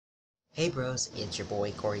Hey bros, it's your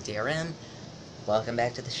boy Corey DRM. Welcome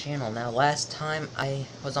back to the channel. Now last time I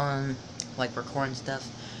was on recording stuff,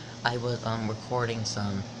 I was recording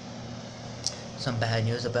some bad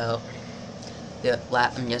news about the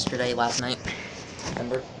last night.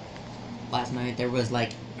 Remember? Last night there was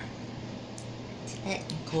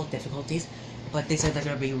technical difficulties, but they said they're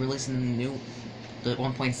gonna be releasing the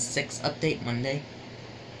 1.6 update Monday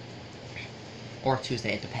or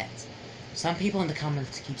Tuesday, it depends. Some people in the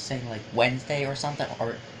comments keep saying Wednesday or something,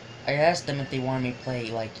 or I asked them if they wanted me to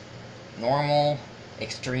play normal,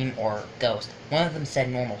 extreme, or ghost. One of them said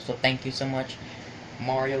normal, so thank you so much,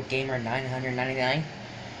 Mario Gamer 999,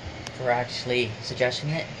 for actually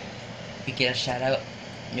suggesting it. If you get a shout out,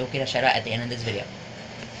 you'll get a shout out at the end of this video.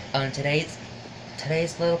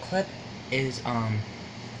 Today's little clip is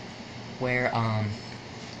where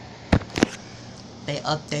they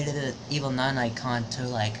updated the Evil Nun icon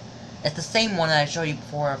to it's the same one that I showed you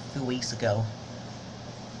before a few weeks ago.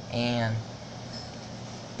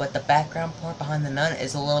 But the background part behind the nun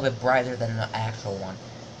is a little bit brighter than the actual one.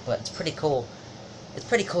 But it's pretty cool. It's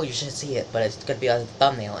pretty cool, you should see it, but it's gonna be on the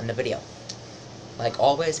thumbnail in the video. Like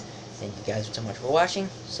always, thank you guys so much for watching.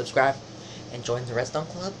 Subscribe and join the Redstone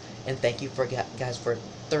Club. And thank you guys for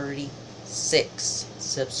 36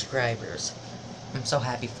 subscribers. I'm so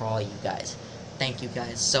happy for all you guys. Thank you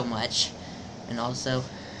guys so much. And also,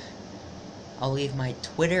 I'll leave my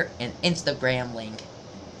Twitter and Instagram link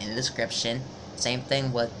in the description. Same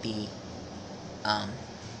thing with the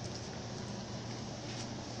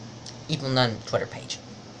Evil Nun Twitter page.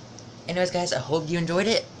 Anyways guys, I hope you enjoyed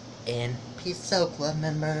it, and peace out, club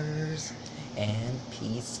members, and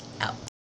peace out.